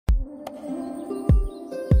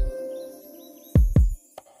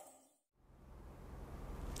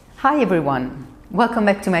Hi everyone, welcome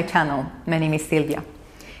back to my channel. My name is Silvia.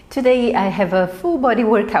 Today I have a full body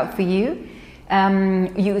workout for you.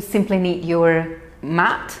 You simply need your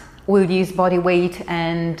mat. We'll use body weight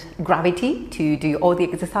and gravity to do all the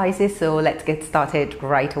exercises, so let's get started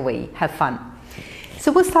right away. Have fun.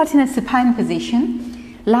 So we'll start in a supine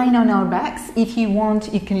position, lying on our backs. If you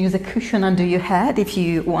want, you can use a cushion under your head if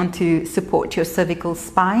you want to support your cervical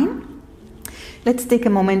spine. Let's take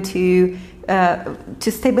a moment to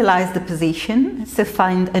stabilize the position. So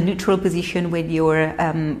find a neutral position with your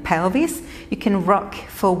pelvis. You can rock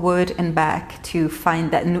forward and back to find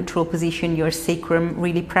that neutral position, your sacrum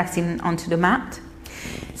really pressing onto the mat.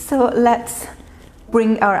 So let's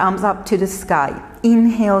bring our arms up to the sky.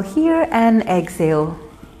 Inhale here and exhale.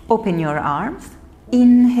 Open your arms.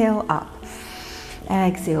 Inhale up.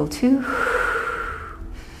 Exhale 2.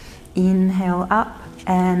 Inhale up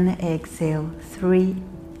and exhale 3.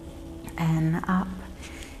 And up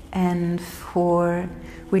and 4.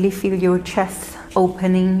 Really feel your chest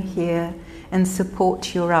opening here and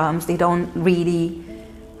support your arms. They don't really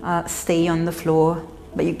stay on the floor,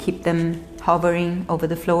 but you keep them hovering over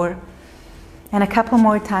the floor. And a couple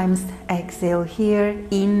more times. Exhale here,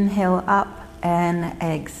 inhale up and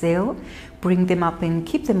exhale. Bring them up and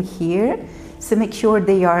keep them here. So make sure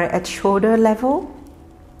they are at shoulder level.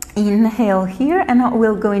 Inhale here, and now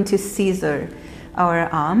we'll go into scissor our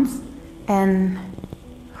arms and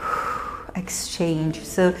exchange.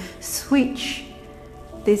 So switch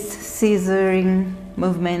this scissoring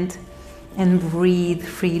movement and breathe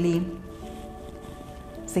freely.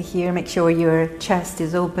 So here, make sure your chest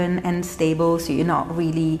is open and stable, so you're not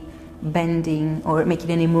really bending or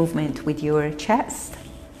making any movement with your chest.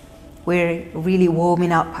 We're really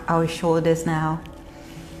warming up our shoulders now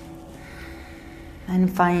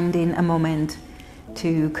and finding a moment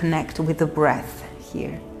to connect with the breath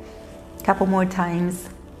here. Couple more times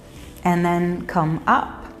and then come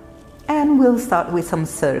up, and we'll start with some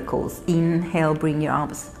circles. Inhale, bring your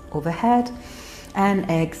arms overhead and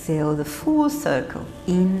exhale the full circle.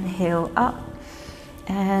 Inhale up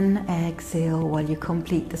and exhale while you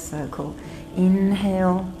complete the circle.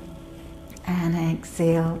 Inhale and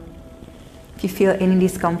exhale. If you feel any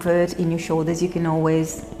discomfort in your shoulders, you can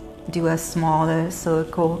always do a smaller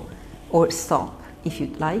circle or stop if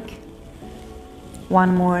you'd like.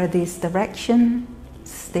 One more this direction.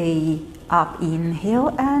 Stay up,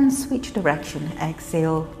 inhale and switch direction.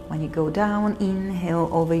 Exhale when you go down, inhale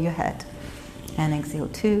over your head and exhale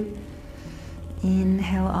 2.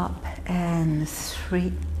 Inhale up and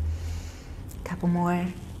 3. Couple more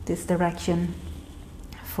this direction.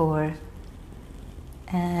 4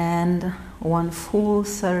 and 1 full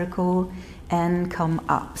circle and come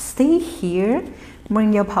up. Stay here.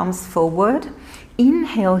 Bring your palms forward.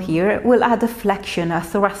 Inhale here, we'll add a flexion, a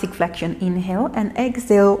thoracic flexion. Inhale and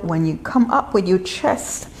exhale. When you come up with your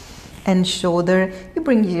chest and shoulder, you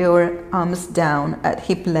bring your arms down at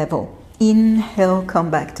hip level. Inhale,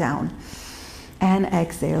 come back down. And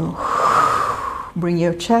exhale. Bring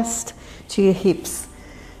your chest to your hips.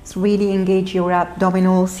 So really engage your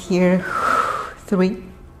abdominals here. 3.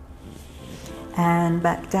 And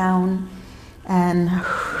back down. And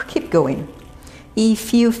keep going.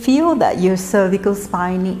 If you feel that your cervical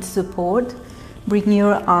spine needs support, bring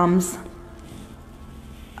your arms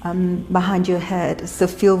behind your head. So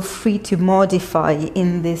feel free to modify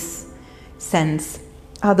in this sense.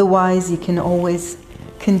 Otherwise, you can always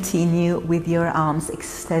continue with your arms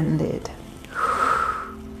extended.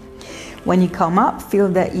 When you come up, feel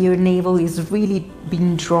that your navel is really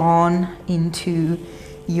being drawn into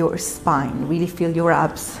your spine. Really feel your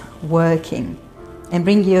abs working. And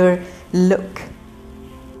bring your look,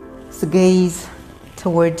 so gaze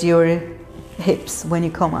towards your hips when you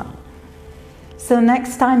come up. So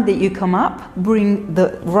next time that you come up, bring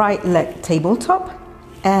the right leg tabletop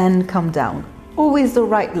and come down. Always the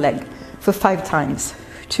right leg for 5 times.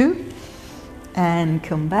 2 and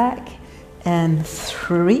come back, and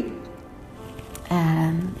 3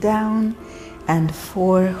 and down, and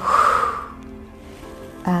 4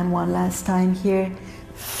 and 1 last time here,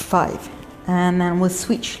 5. And then we'll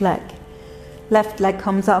switch leg. Left leg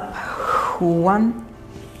comes up, 1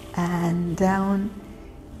 and down,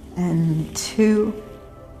 and 2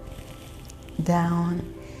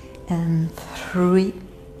 down, and 3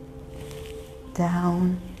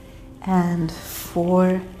 down, and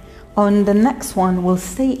 4. On the next one, we'll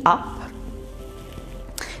stay up.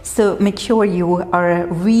 So make sure you are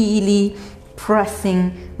really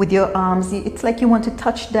pressing with your arms. It's like you want to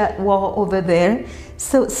touch that wall over there.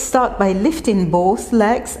 So start by lifting both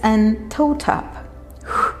legs and toe tap.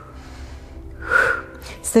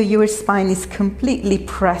 So your spine is completely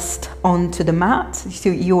pressed onto the mat. So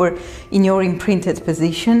you're in your imprinted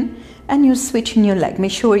position and you're switching your leg.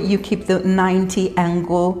 Make sure you keep the 90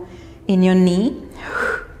 angle in your knee.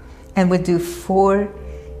 And we'll do 4,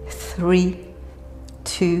 3,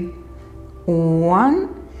 2,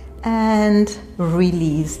 1. And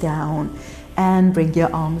release down. And bring your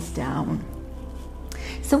arms down.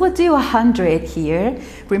 So we'll do 100 here.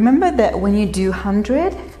 Remember that when you do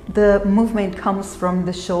 100, the movement comes from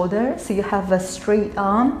the shoulder. So you have a straight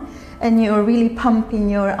arm and you're really pumping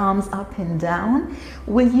your arms up and down.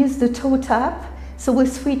 We'll use the toe tap. So we'll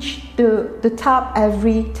switch the tap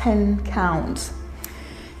every 10 counts.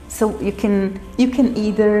 So you can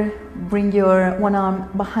either bring your one arm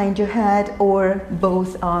behind your head or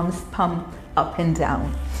both arms pump up and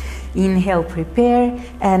down. Inhale, prepare,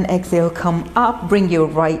 and exhale, come up. Bring your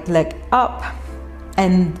right leg up,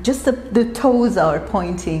 and just the toes are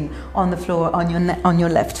pointing on the floor on your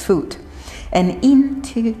left foot. And in,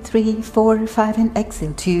 2, 3, 4, 5, and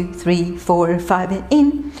exhale. 2, 3, 4, 5, and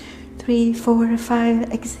in. 3, 4,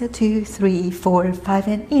 5, exhale. 2, 3, 4, 5,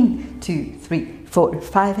 and in. 2, 3, 4,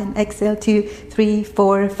 5, and exhale. 2, 3,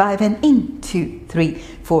 4, 5, and in. 2, 3,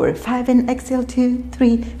 4, 5, and exhale. 2,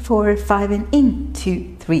 3, 4, 5, and in.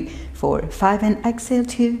 2, 3, 4, 5, and exhale.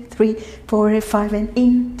 2, 3, 4, 5, and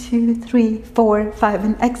in. 2, 3, 4, 5,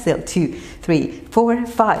 and exhale. 2, 3, 4,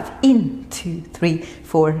 5, in. 2, 3,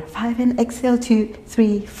 4, 5, and exhale. 2,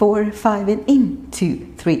 3, 4, 5, and in.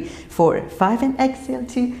 2, 3, 4, 5, and exhale.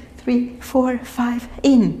 2, 3, 4, 5,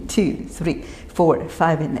 in. 2, 3, 4,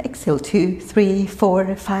 5, and exhale. 2, 3,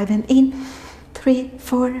 4, 5, and in. 3,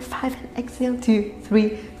 4, 5, and exhale. 2,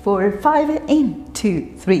 3, 4, 5, and in.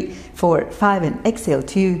 2, 3, 4, 5, and exhale.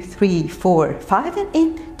 2, 3, 4, 5, and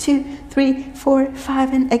in. 2, 3, 4,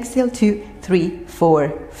 5, and exhale. 2, 3,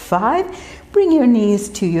 4, 5. Bring your knees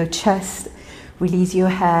to your chest. Release your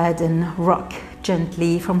head and rock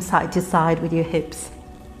gently from side to side with your hips.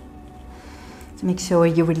 So make sure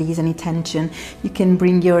you release any tension. You can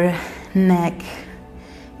bring your neck.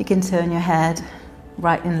 You can turn your head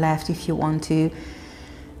right and left if you want to.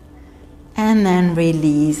 And then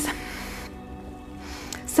release.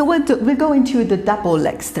 So we'll go into the double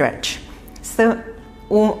leg stretch. So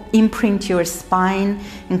we'll imprint your spine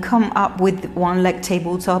and come up with one leg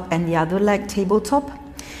tabletop and the other leg tabletop.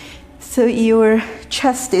 So your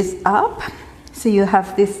chest is up. So you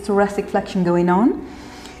have this thoracic flexion going on.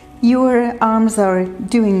 Your arms are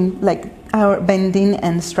doing are bending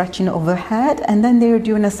and stretching overhead, and then they're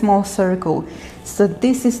doing a small circle. So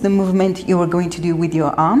this is the movement you are going to do with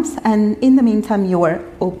your arms, and in the meantime you are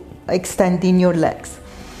extending your legs.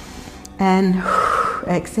 And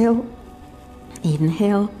exhale,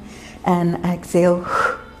 inhale, and exhale,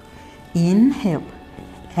 inhale,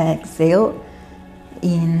 exhale,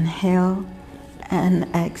 inhale, and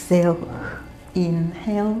exhale,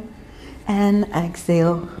 inhale, and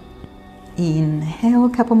exhale. Inhale, a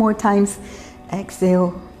couple more times.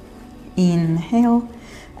 Exhale, inhale,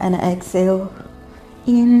 and exhale,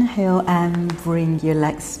 inhale, and bring your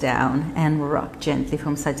legs down and rock gently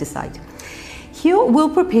from side to side. Here we'll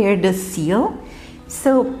prepare the seal.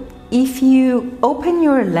 So if you open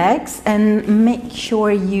your legs and make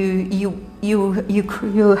sure you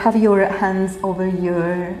have your hands over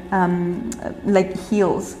your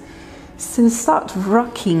heels. So start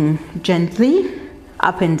rocking gently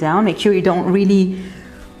up and down. Make sure you don't really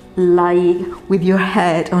lie with your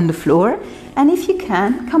head on the floor. And if you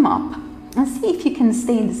can, come up and see if you can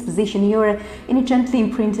stay in this position. You're in a gently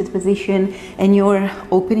imprinted position and you're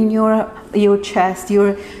opening your chest.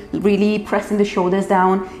 You're really pressing the shoulders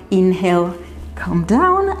down. Inhale, come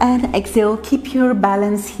down, and exhale. Keep your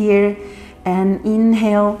balance here. And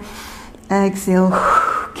inhale, exhale,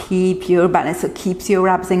 keep your balance. So keeps your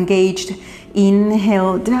abs engaged.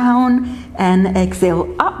 Inhale down and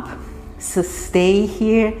exhale up. So stay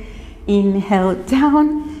here. Inhale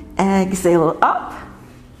down, exhale up.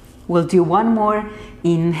 We'll do one more.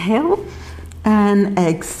 Inhale and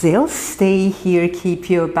exhale. Stay here, keep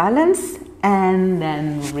your balance, and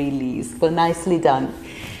then release. Well, nicely done.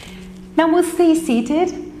 Now we'll stay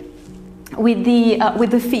seated with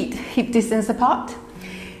the feet hip distance apart.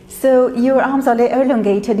 So your arms are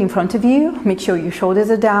elongated in front of you. Make sure your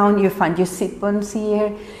shoulders are down. You find your sit bones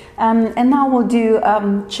here. And now we'll do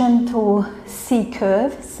gentle C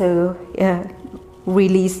curve. So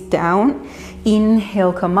release down.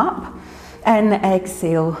 Inhale, come up. And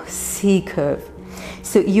exhale, C curve.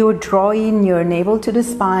 So you're drawing your navel to the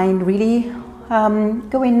spine, really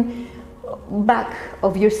going back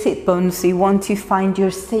of your sit bones. So you want to find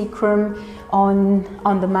your sacrum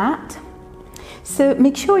on the mat. So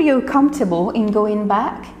make sure you're comfortable in going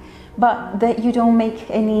back, but that you don't make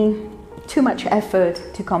too much effort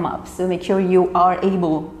to come up. So make sure you are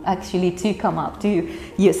able actually to come up to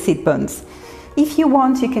your sit bones. If you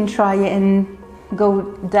want, you can try and go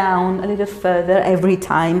down a little further every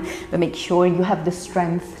time, but make sure you have the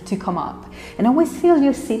strength to come up. And always feel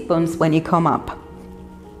your sit bones when you come up.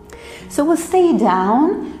 So we'll stay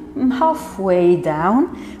down, halfway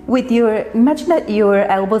down, imagine that your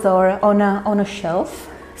elbows are on a shelf,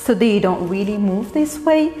 so they don't really move this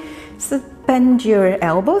way. So bend your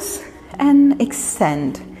elbows and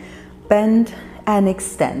extend, bend and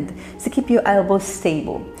extend. So keep your elbows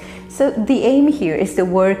stable. So the aim here is to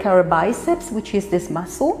work our biceps, which is this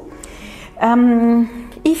muscle.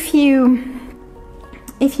 If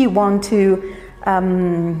you want to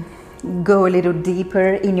go a little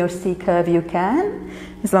deeper in your C curve, you can,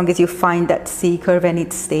 as long as you find that C curve and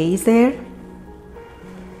it stays there.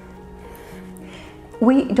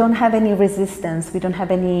 We don't have any resistance, we don't have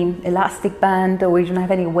any elastic band, or we don't have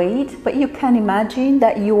any weight, but you can imagine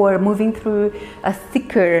that you are moving through a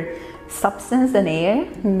thicker substance than air.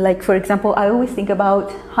 Like, for example, I always think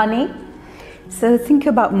about honey. So think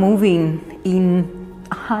about moving in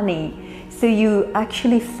honey. So you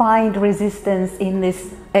actually find resistance in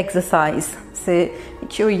this exercise. So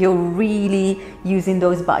make sure you're really using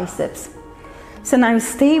those biceps. So now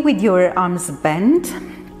stay with your arms bent.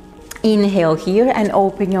 Inhale here and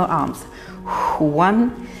open your arms.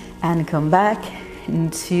 1 and come back,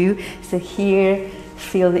 and 2. So here,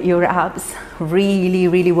 feel that your abs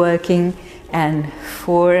really working, and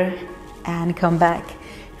 4 and come back,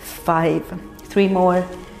 5, 3 more,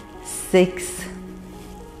 6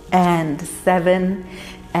 and 7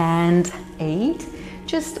 and 8.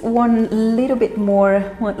 Just one little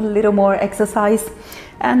more exercise,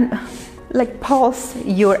 and like pulse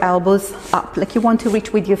your elbows up, like you want to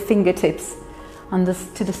reach with your fingertips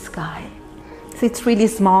to the sky. So it's really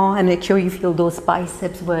small, and make sure you feel those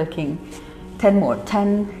biceps working. 10 more,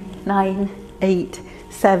 10, 9, 8,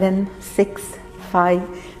 7, 6,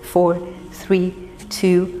 5, 4, 3,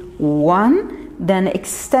 2, 1. Then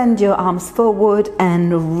extend your arms forward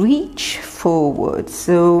and reach forward.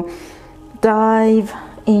 So dive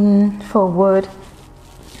in forward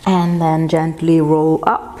and then gently roll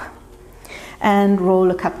up. And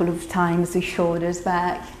roll a couple of times the shoulders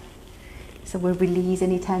back. So we'll release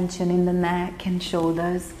any tension in the neck and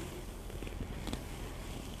shoulders.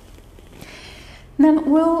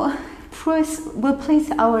 Then we'll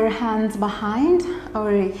place our hands behind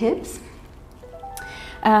our hips,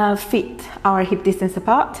 feet are hip distance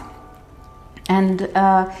apart. And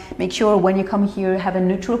make sure when you come here, have a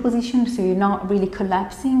neutral position, so you're not really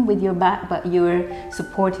collapsing with your back, but you're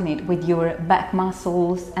supporting it with your back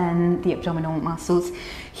muscles and the abdominal muscles.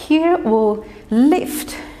 Here we'll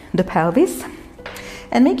lift the pelvis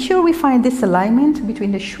and make sure we find this alignment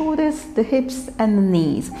between the shoulders, the hips and the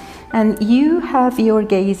knees. And you have your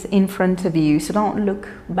gaze in front of you, so don't look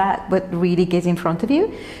back, but really gaze in front of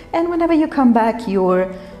you. And whenever you come back, you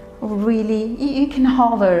can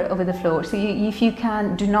hover over the floor. So if you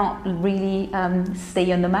can, do not really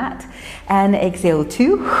stay on the mat. And exhale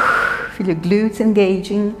 2, feel your glutes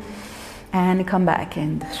engaging, and come back,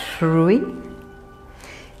 and 3,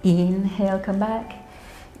 inhale, come back,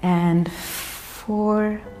 and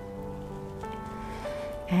 4,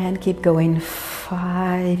 and keep going,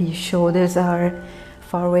 5, your shoulders are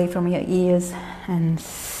far away from your ears, and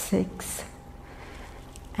 6,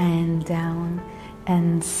 and down,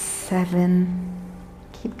 and 7,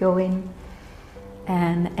 keep going,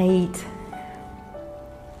 and 8,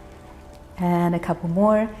 and a couple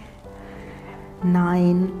more,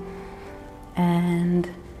 9, and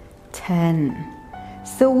 10.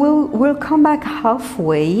 So we'll come back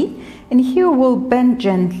halfway, and here we'll bend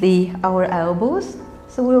gently our elbows.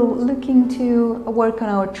 So we're looking to work on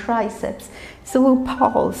our triceps. So we'll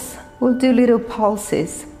pulse, we'll do little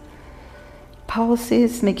pulses.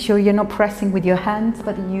 Pulses, make sure you're not pressing with your hands,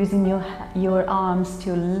 but using your arms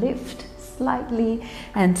to lift slightly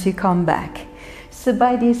and to come back. So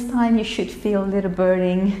by this time you should feel a little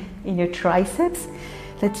burning in your triceps.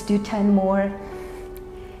 Let's do 10 more.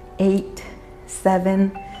 8,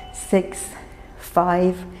 7, 6,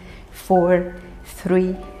 5, 4,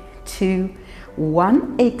 3, 2,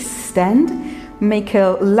 1. Extend. Make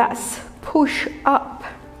a last push up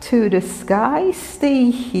to the sky. Stay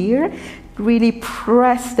here. Really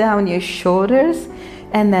press down your shoulders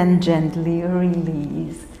and then gently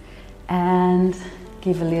release. And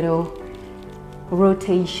give a little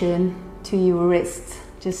rotation to your wrists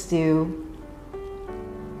just to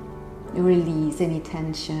release any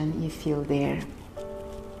tension you feel there.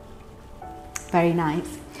 Very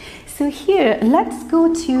nice. So here, let's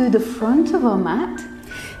go to the front of our mat,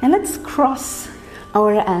 And let's cross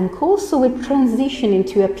our ankles, so we transition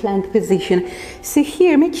into a plank position. So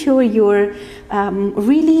here, make sure you're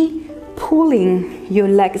really pulling your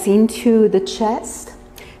legs into the chest.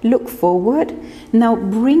 Look forward. Now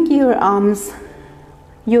bring your arms,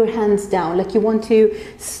 your hands down, like you want to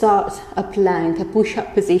start a plank, a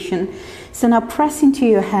push-up position. So now press into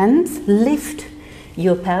your hands, lift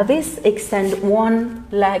your pelvis, extend one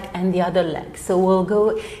leg and the other leg. So we'll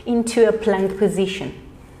go into a plank position.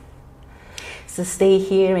 So stay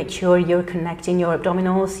here, make sure you're connecting your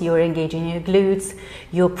abdominals, you're engaging your glutes,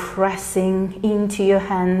 you're pressing into your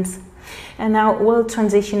hands. And now we'll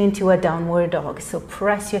transition into a downward dog. So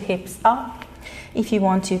press your hips up. If you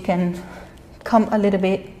want, you can come a little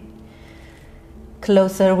bit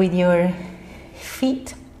closer with your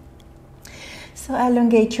feet. So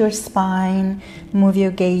elongate your spine, move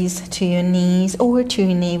your gaze to your knees or to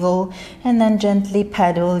your navel, and then gently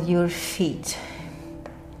pedal your feet.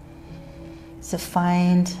 So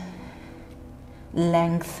find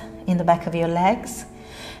length in the back of your legs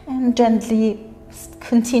and gently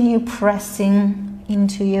continue pressing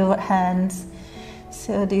into your hands.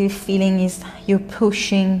 So the feeling is you're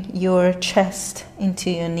pushing your chest into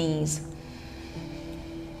your knees.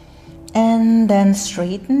 And then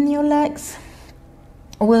straighten your legs.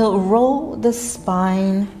 We'll roll the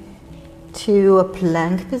spine to a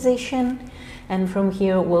plank position, and from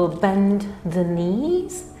here we'll bend the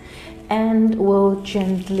knees and we'll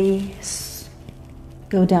gently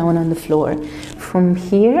go down on the floor. From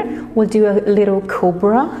here, we'll do a little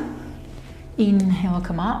cobra. Inhale,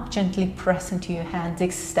 come up, gently press into your hands,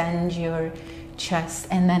 extend your chest,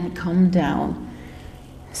 and then come down.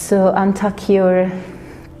 So tuck your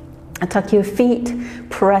feet,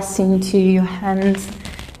 press into your hands,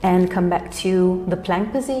 and come back to the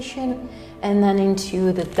plank position, and then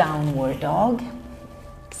into the downward dog.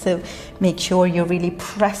 So make sure you're really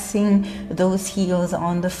pressing those heels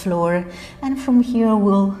on the floor. And from here,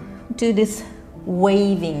 we'll do this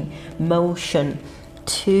waving motion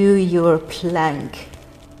to your plank.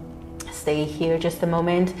 Stay here just a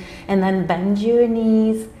moment and then bend your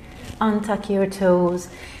knees, untuck your toes,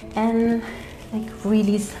 and like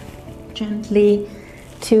release gently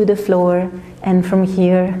to the floor. And from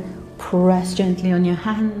here, press gently on your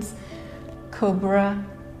hands, cobra,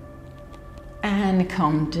 and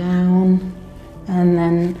come down, and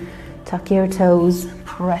then tuck your toes,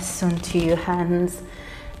 press onto your hands,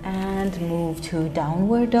 and move to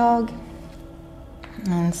downward dog,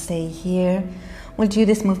 and stay here. We'll do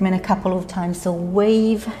this movement a couple of times, so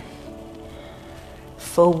wave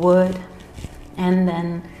forward, and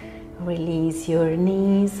then release your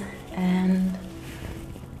knees, and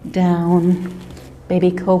down,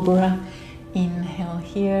 baby cobra, inhale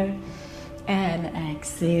here, and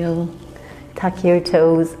exhale. Tuck your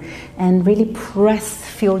toes and really press,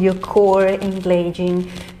 feel your core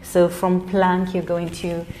engaging. So from plank, you're going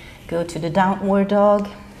to go to the downward dog.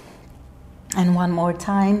 And one more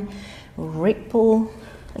time, ripple,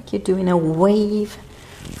 like you're doing a wave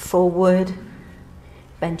forward.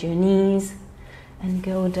 Bend your knees and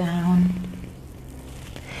go down.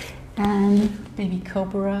 And baby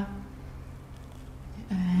cobra.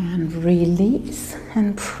 And release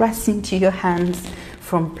and press into your hands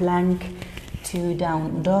from plank to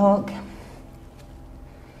down dog.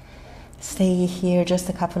 Stay here just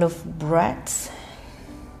a couple of breaths.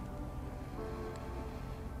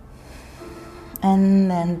 And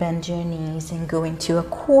then bend your knees and go into a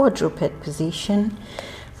quadruped position.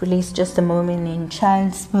 Release just a moment in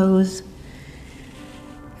child's pose.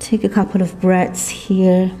 Take a couple of breaths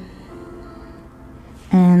here.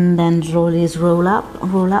 And then roll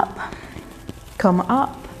up, come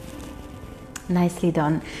up. Nicely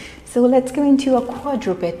done. So let's go into a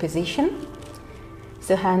quadruped position.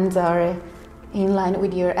 So hands are in line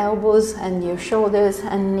with your elbows and your shoulders,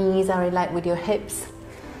 and knees are in line with your hips.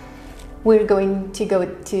 We're going to go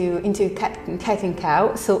into cat and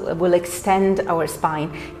cow. So we'll extend our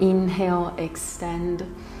spine. Inhale, extend,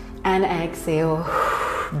 and exhale,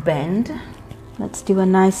 bend. Let's do a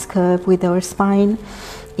nice curve with our spine.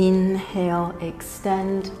 Inhale,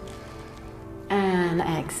 extend, and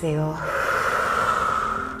exhale.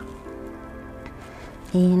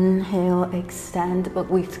 Inhale, extend, but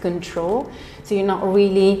with control. So you're not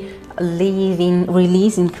really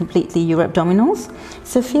releasing completely your abdominals.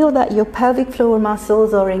 So feel that your pelvic floor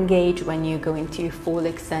muscles are engaged when you go into full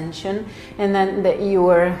extension, and then that you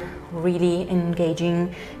are really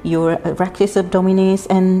engaging your erectors abdominis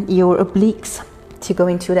and your obliques to go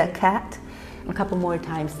into that cat. A couple more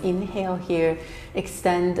times. Inhale here,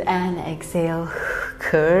 extend, and exhale,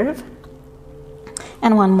 curve.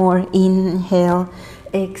 And one more. Inhale,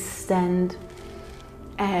 extend,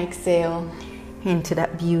 exhale into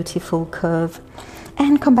that beautiful curve,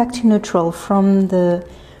 and come back to neutral from the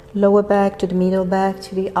lower back to the middle back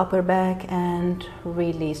to the upper back, and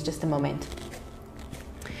release. Just a moment.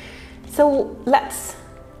 So let's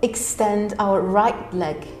extend our right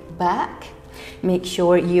leg back. Make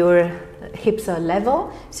sure your hips are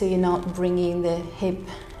level, so you're not bringing the hip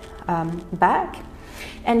back,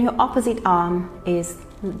 and your opposite arm is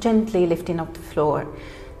gently lifting up the floor.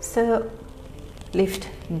 So lift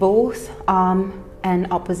both arm and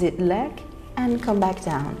opposite leg and come back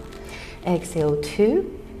down. Exhale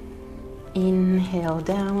 2, inhale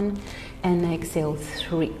down, and exhale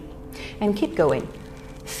 3, and keep going.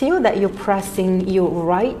 Feel that you're pressing your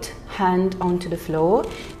right hand onto the floor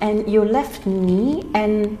and your left knee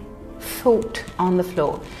and foot on the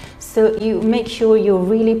floor. So you make sure you're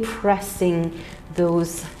really pressing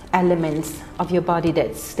those elements of your body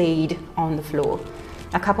that stayed on the floor.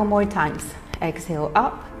 A couple more times. Exhale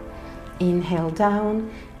up, inhale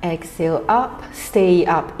down, exhale up, stay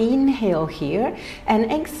up, inhale here,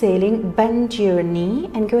 and exhaling, bend your knee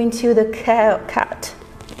and go into the cat.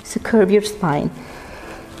 So curve your spine.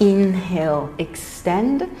 Inhale,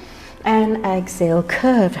 extend, and exhale,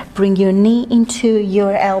 curve. Bring your knee into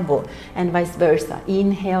your elbow and vice versa.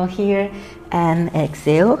 Inhale here and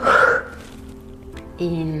exhale.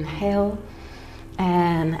 Inhale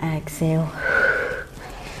and exhale.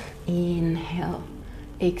 Inhale,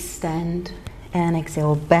 extend, and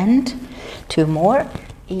exhale, bend. 2 more.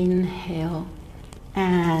 Inhale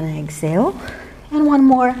and exhale. And 1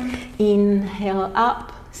 more. Inhale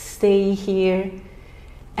up, stay here,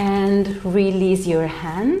 and release your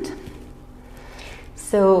hand.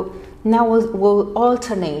 So now we'll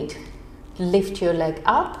alternate. Lift your leg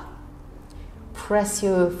up, press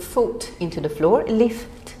your foot into the floor,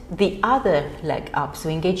 lift the other leg up. So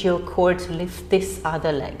engage your core to lift this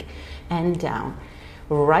other leg, and down.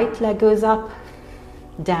 Right leg goes up,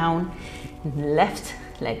 down, left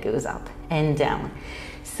leg goes up and down.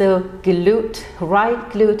 So glute, right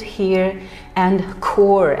glute here, and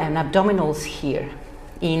core and abdominals here.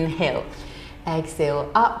 Inhale,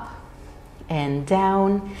 exhale up and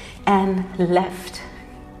down, and left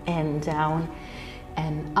and down,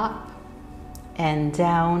 and up and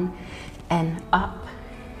down, and up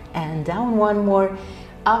and down. 1 more.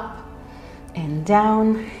 Up and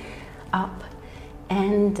down, up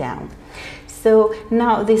and down. So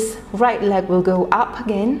now this right leg will go up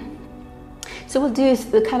again. So we'll do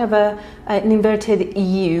the kind of an inverted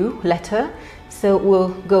U letter. So we'll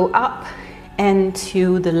go up and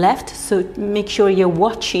to the left. So make sure you're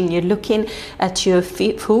watching, you're looking at your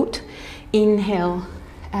foot. Inhale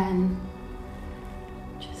and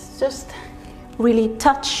just really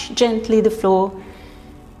touch gently the floor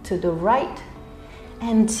to the right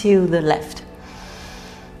and to the left.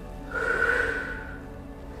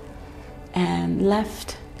 And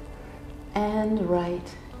left and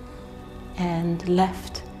right and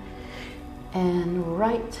left and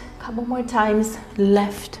right. Couple more times.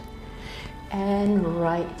 Left and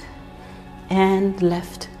right and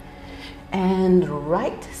left and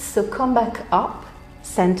right. So come back up,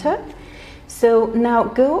 center. So now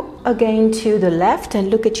go again to the left and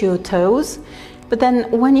look at your toes. But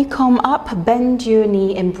then when you come up, bend your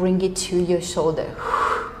knee and bring it to your shoulder.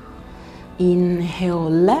 Inhale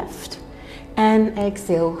left and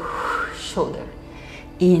exhale shoulder.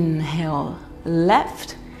 Inhale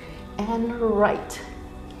left and right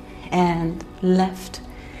and left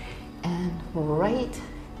and right.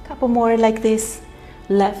 Couple more like this.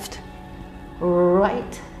 Left,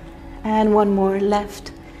 right, and 1 more.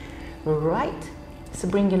 Left, right. So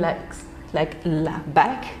bring your legs like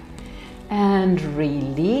back and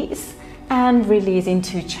release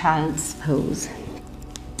into child's pose.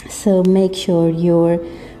 So make sure you're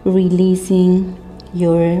releasing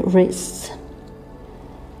your wrists.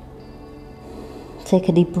 Take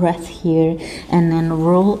a deep breath here and then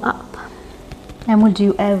roll up. And we'll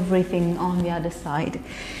do everything on the other side.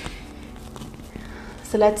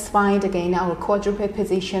 So let's find again our quadruped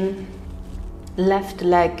position. Left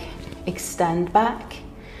leg extend back.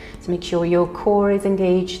 So make sure your core is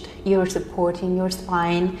engaged, you're supporting your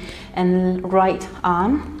spine, and right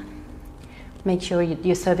arm. Make sure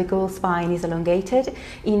your cervical spine is elongated.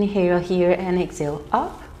 Inhale here and exhale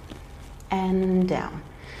up and down.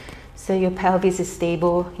 So your pelvis is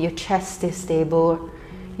stable, your chest is stable.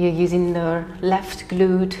 You're using the left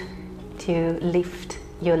glute to lift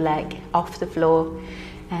your leg off the floor,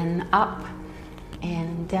 and up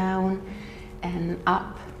and down and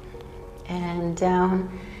up and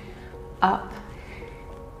down, up,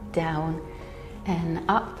 down and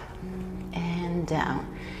up and down.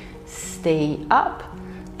 Stay up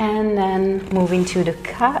And then move into the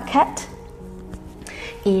cat.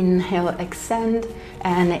 Inhale, extend,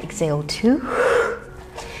 and exhale 2.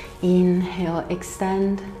 Inhale,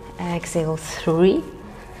 extend, exhale 3,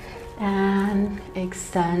 and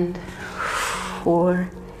extend 4,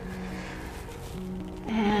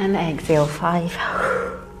 and exhale 5,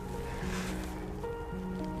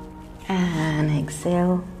 and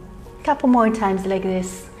exhale. A couple more times like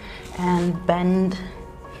this, and bend,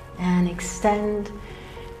 and extend,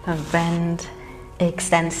 and bend,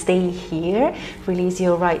 extend, stay here, release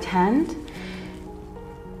your right hand.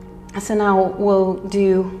 So now we'll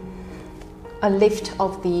do a lift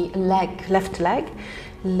of the leg, left leg,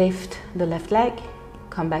 lift the left leg,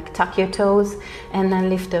 come back, tuck your toes, and then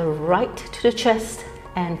lift the right to the chest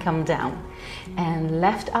and come down. And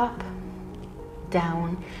left up,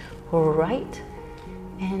 down, right,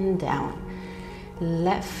 and down.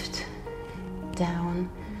 Left, down,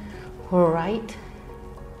 right,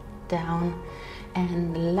 down,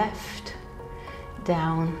 and left,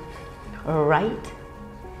 down, right,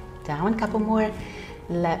 down. Couple more.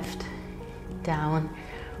 Left, down,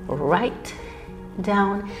 right,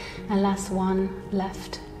 down, and last one.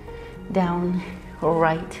 Left, down,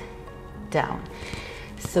 right, down.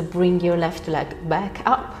 So bring your left leg back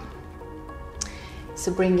up.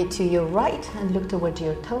 So bring it to your right and look towards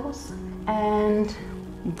your toes, and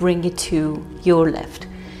bring it to your left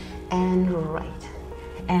and right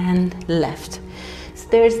and left. So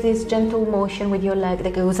there's this gentle motion with your leg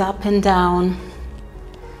that goes up and down,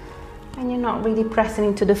 and you're not really pressing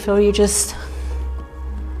into the floor, you just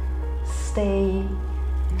stay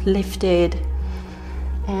lifted,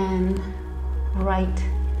 and right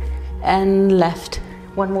and left.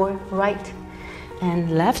 One more, right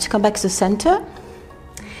and left. Come back to center.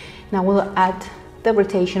 Now we'll add the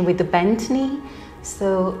rotation with the bent knee.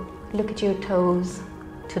 So look at your toes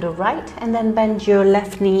to the right, and then bend your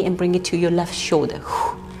left knee and bring it to your left shoulder.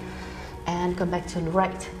 And come back to the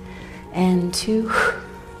right, and 2.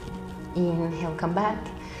 Inhale, come back,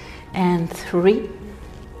 and 3.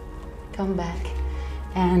 Come back,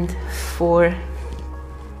 and 4.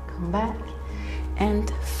 Come back, and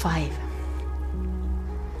 5.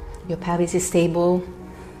 Your pelvis is stable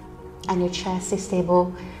and your chest is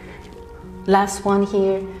stable. Last one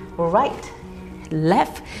here. Right,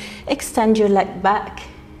 left. Extend your leg back,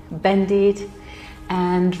 bend it,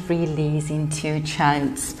 and release into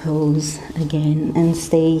child's pose again. And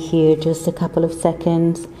stay here just a couple of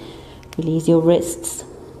seconds. Release your wrists.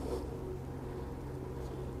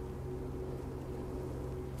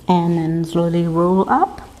 And then slowly roll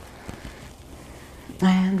up.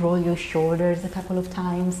 And roll your shoulders a couple of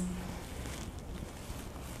times.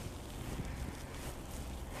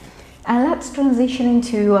 And let's transition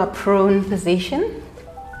into a prone position.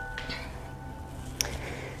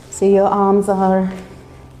 So your arms are,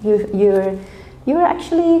 you're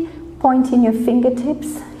actually pointing your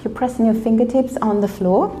fingertips, you're pressing your fingertips on the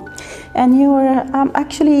floor, and you're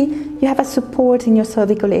you have a support in your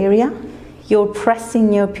cervical area. You're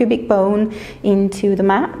pressing your pubic bone into the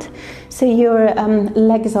mat. So your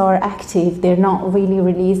legs are active, they're not really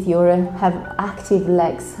released. You have active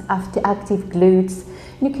legs, active glutes.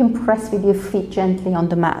 You can press with your feet gently on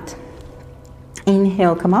the mat.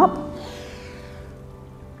 Inhale, come up.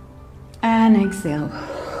 And exhale.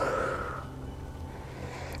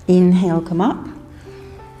 Inhale, come up.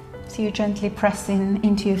 So you're gently pressing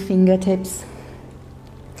into your fingertips.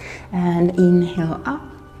 And inhale up.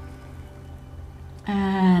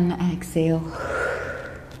 And exhale.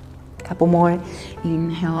 Couple more.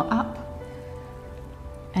 Inhale up.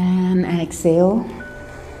 And exhale.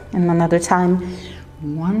 And another time.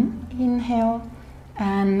 1, inhale,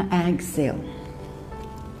 and exhale,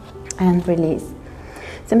 and release.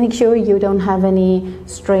 So make sure you don't have any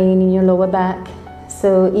strain in your lower back.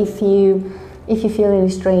 So if you feel any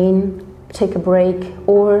strain, take a break,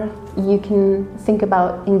 or you can think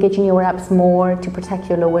about engaging your abs more to protect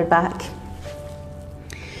your lower back.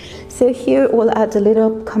 So here we'll add a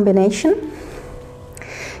little combination.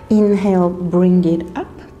 Inhale, bring it up.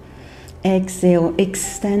 Exhale,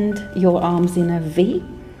 extend your arms in a V.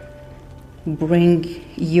 Bring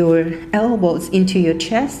your elbows into your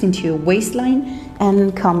chest, into your waistline,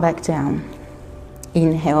 and come back down.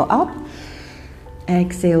 Inhale up.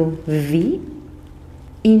 Exhale, V.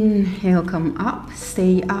 Inhale, come up,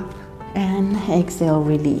 stay up, and exhale,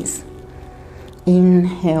 release.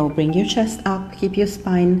 Inhale, bring your chest up, keep your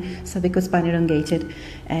spine, cervical spine elongated.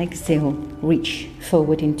 Exhale, reach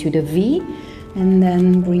forward into the V. And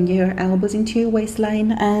then bring your elbows into your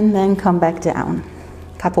waistline, and then come back down.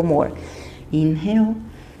 Couple more. Inhale,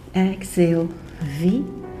 exhale, V.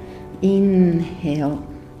 Inhale,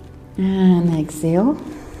 and exhale.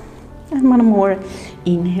 And one more.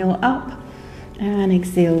 Inhale up and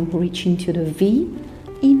exhale, reach into the V.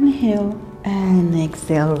 Inhale and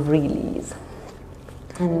exhale, release.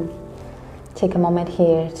 And take a moment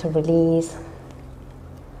here to release.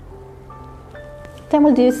 Then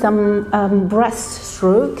we'll do some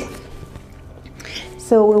breaststroke.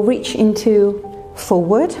 So we'll reach into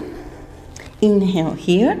forward. Inhale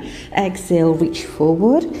here, exhale, reach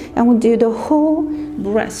forward, and we'll do the whole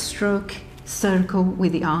breaststroke circle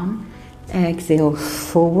with the arm. Exhale,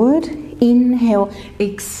 forward. Inhale,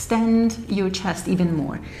 extend your chest even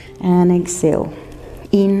more, and exhale.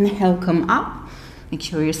 Inhale, come up. Make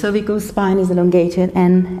sure your cervical spine is elongated,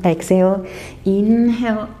 and exhale.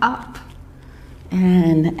 Inhale, up,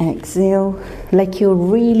 and exhale, like you're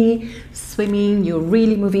really swimming, you're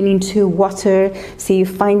really moving into water. So you're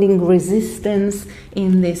finding resistance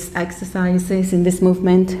in these exercises, in this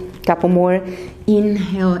movement. Couple more.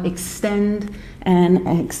 Inhale, extend, and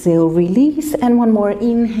exhale, release. And one more.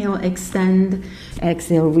 Inhale, extend,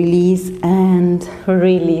 exhale, release, and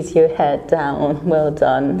release your head down. Well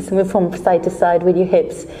done. So move from side to side with your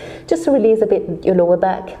hips, just to release a bit your lower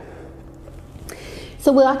back.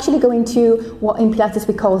 So we're actually going to what in Pilates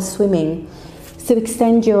we call swimming. So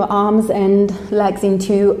extend your arms and legs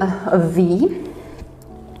into a V.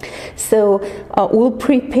 So we'll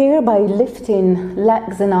prepare by lifting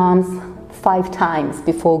legs and arms 5 times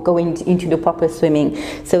before going into the proper swimming.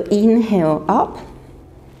 So inhale up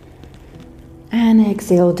and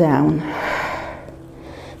exhale down.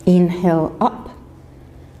 Inhale up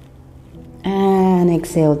and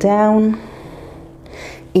exhale down.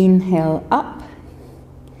 Inhale up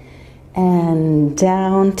and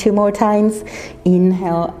down. 2 more times.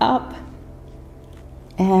 Inhale up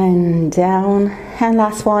and down, and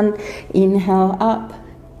last one. Inhale up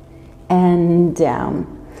and down.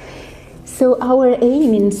 So our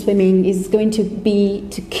aim in swimming is going to be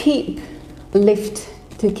to keep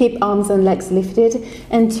arms and legs lifted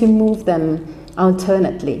and to move them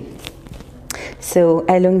alternately. So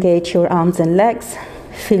elongate your arms and legs,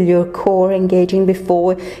 feel your core engaging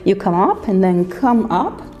before you come up, and then come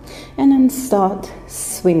up and then start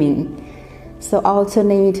swimming. So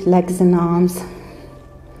alternate legs and arms.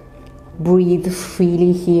 Breathe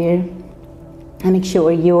freely here, and make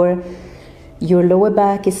sure your lower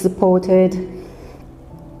back is supported.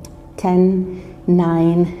 10,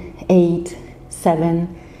 9, 8, 7,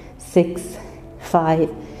 6,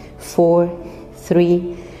 5, 4,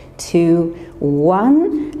 3, 2,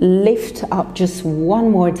 1. Lift up just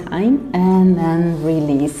one more time, and then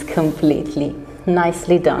release completely.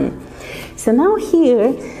 Nicely done. So now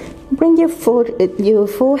here, bring your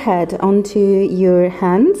forehead onto your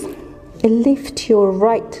hands. Lift your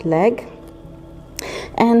right leg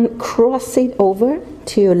and cross it over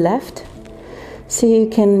to your left, so you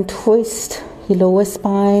can twist your lower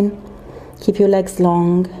spine, keep your legs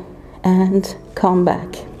long, and come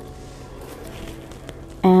back.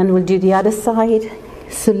 And we'll do the other side.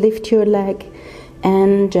 So lift your leg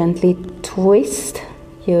and gently twist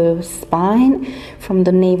your spine from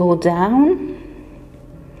the navel down,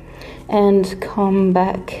 and come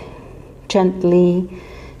back gently,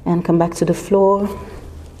 and come back to the floor.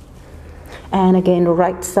 And again, the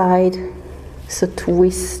right side. So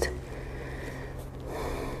twist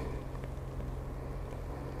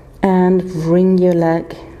and bring your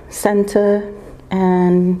leg center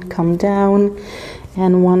and come down.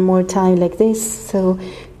 And one more time like this. So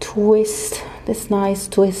twist, this nice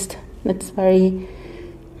twist that's very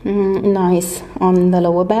nice on the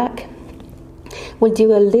lower back. We'll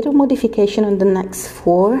do a little modification on the next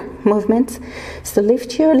 4 movements. So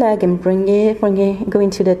lift your leg and bring it, go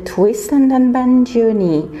into the twist, and then bend your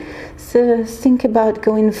knee. So think about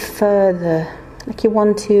going further, like you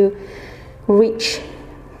want to reach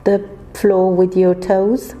the floor with your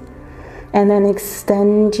toes, and then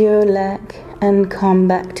extend your leg and come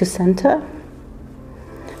back to center.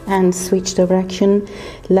 And switch direction,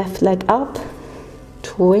 left leg up,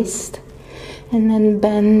 twist, and then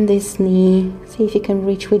bend this knee. See if you can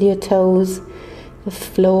reach with your toes, the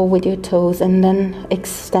floor with your toes, and then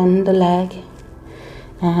extend the leg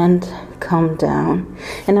and come down.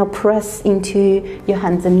 And now press into your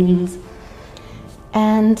hands and knees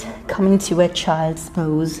and come into a child's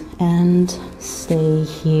pose and stay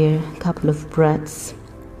here a couple of breaths.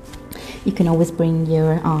 You can always bring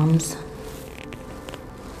your arms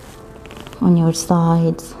on your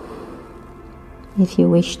sides if you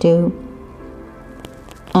wish to,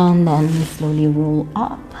 and then slowly roll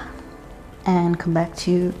up and come back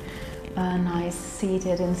to a nice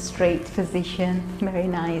seated and straight position. Very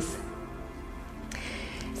nice.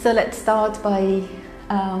 So let's start by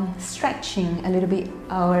stretching a little bit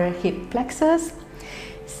our hip flexors.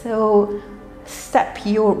 So step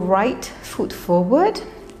your right foot forward.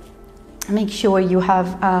 Make sure you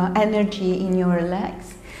have energy in your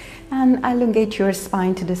legs, and elongate your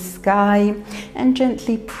spine to the sky and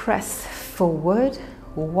gently press forward.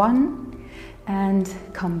 1 and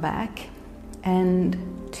come back, and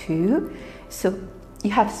 2. So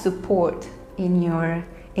you have support in your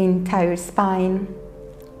entire spine,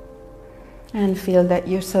 and feel that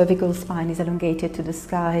your cervical spine is elongated to the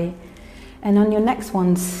sky. And on your next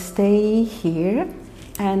one, stay here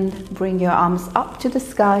and bring your arms up to the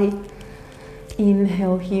sky.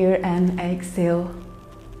 Inhale here and exhale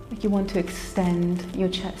like you want to extend your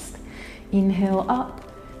chest. Inhale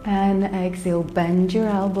up and exhale, bend your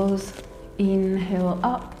elbows. Inhale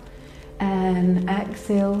up and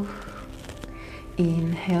exhale.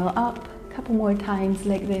 Inhale up, a couple more times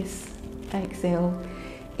like this. Exhale,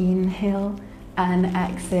 inhale and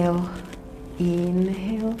exhale.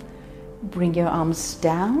 Inhale, bring your arms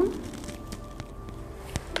down.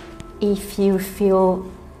 If you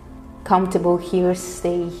feel comfortable here,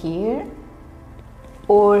 stay here,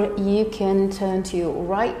 or you can turn to your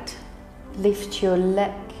right, lift your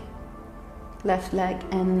leg, left leg,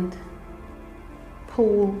 and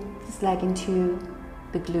pull this leg into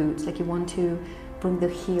the glutes, like you want to bring the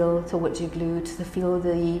heel towards your glutes, to feel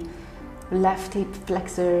the left hip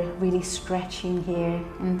flexor really stretching here,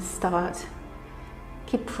 and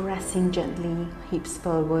keep pressing gently, hips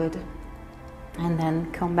forward, and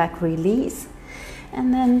then come back, release,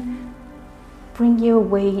 and then bring your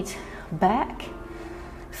weight back,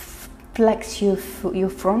 flex your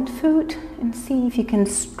front foot, and see if you can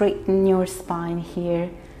straighten your spine here.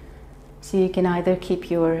 So you can either keep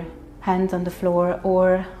your hands on the floor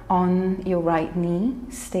or on your right knee.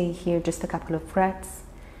 Stay here just a couple of breaths.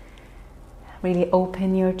 Really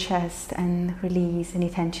open your chest and release any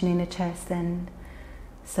tension in the chest and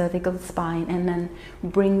cervical spine, and then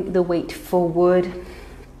bring the weight forward.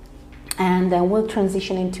 And then we'll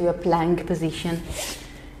transition into a plank position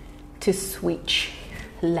to switch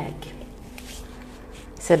leg.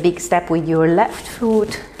 So big step with your left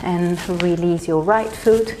foot and release your right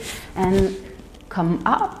foot and come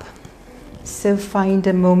up. So find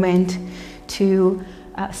a moment to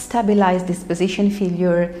stabilize this position. Feel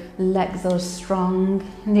your legs are strong,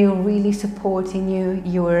 they're really supporting you,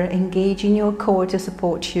 you're engaging your core to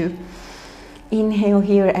support you. Inhale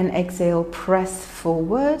here and exhale, press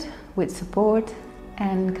forward with support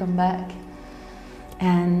and come back,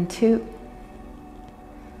 and 2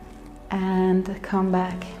 and come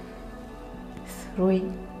back, 3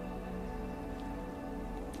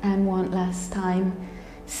 and 1 last time.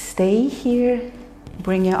 Stay here,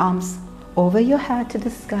 bring your arms over your head to the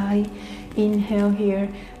sky. Inhale here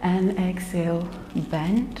and exhale,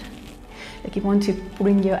 bend like you want to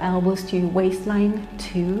bring your elbows to your waistline.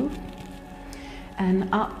 2 and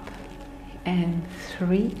up, and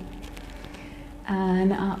 3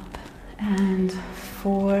 and up, and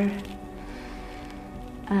 4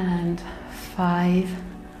 and 5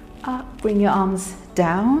 up. Bring your arms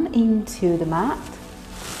down into the mat.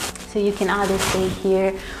 So you can either stay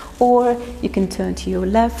here or you can turn to your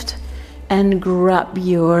left and grab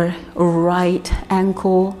your right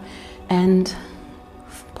ankle and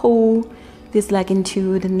pull this leg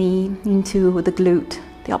into the knee, into the glute,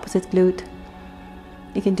 the opposite glute.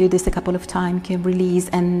 You can do this a couple of times. You can release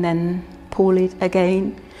and then pull it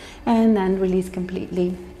again, and then release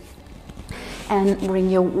completely. And bring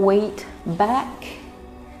your weight back.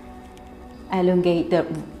 Elongate the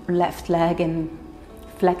left leg and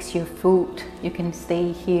flex your foot. You can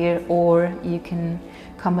stay here or you can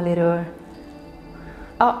come a little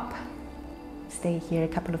up. Stay here a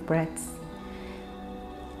couple of breaths.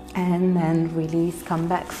 And then release, come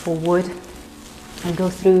back forward and go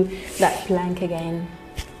through that plank again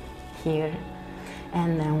here.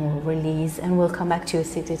 And then we'll release and we'll come back to a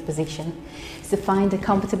seated position. So find a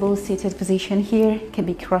comfortable seated position here. It can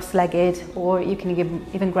be cross-legged, or you can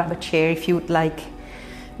even grab a chair if you would like.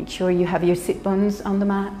 Make sure you have your sit bones on the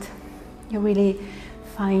mat. You're really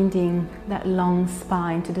finding that long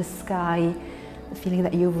spine to the sky, the feeling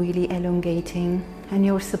that you're really elongating and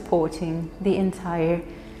you're supporting the entire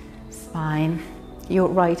spine. Your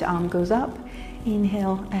right arm goes up.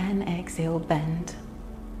 Inhale and exhale, bend.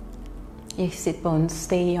 Your sit bones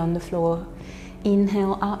stay on the floor.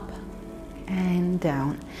 Inhale up and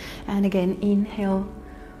down. And again, inhale,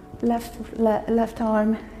 left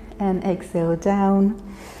arm, and exhale down.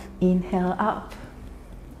 Inhale up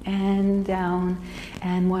and down.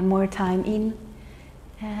 And one more time, in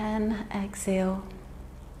and exhale.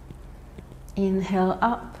 Inhale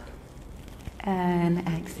up and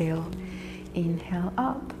exhale. Inhale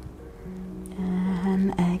up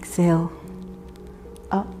and exhale.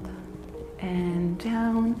 up and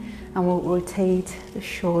down, and we'll rotate the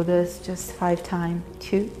shoulders just 5 times.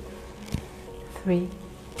 2, 3,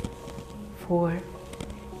 4,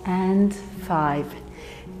 and 5.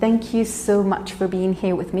 Thank you so much for being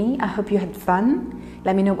here with me. I hope you had fun.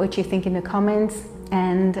 Let me know what you think in the comments,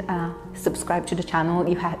 and subscribe to the channel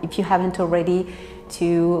if you haven't already,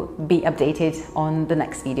 to be updated on the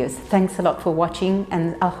next videos. Thanks a lot for watching,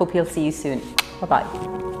 and I hope you'll see you soon. Bye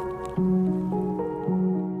bye.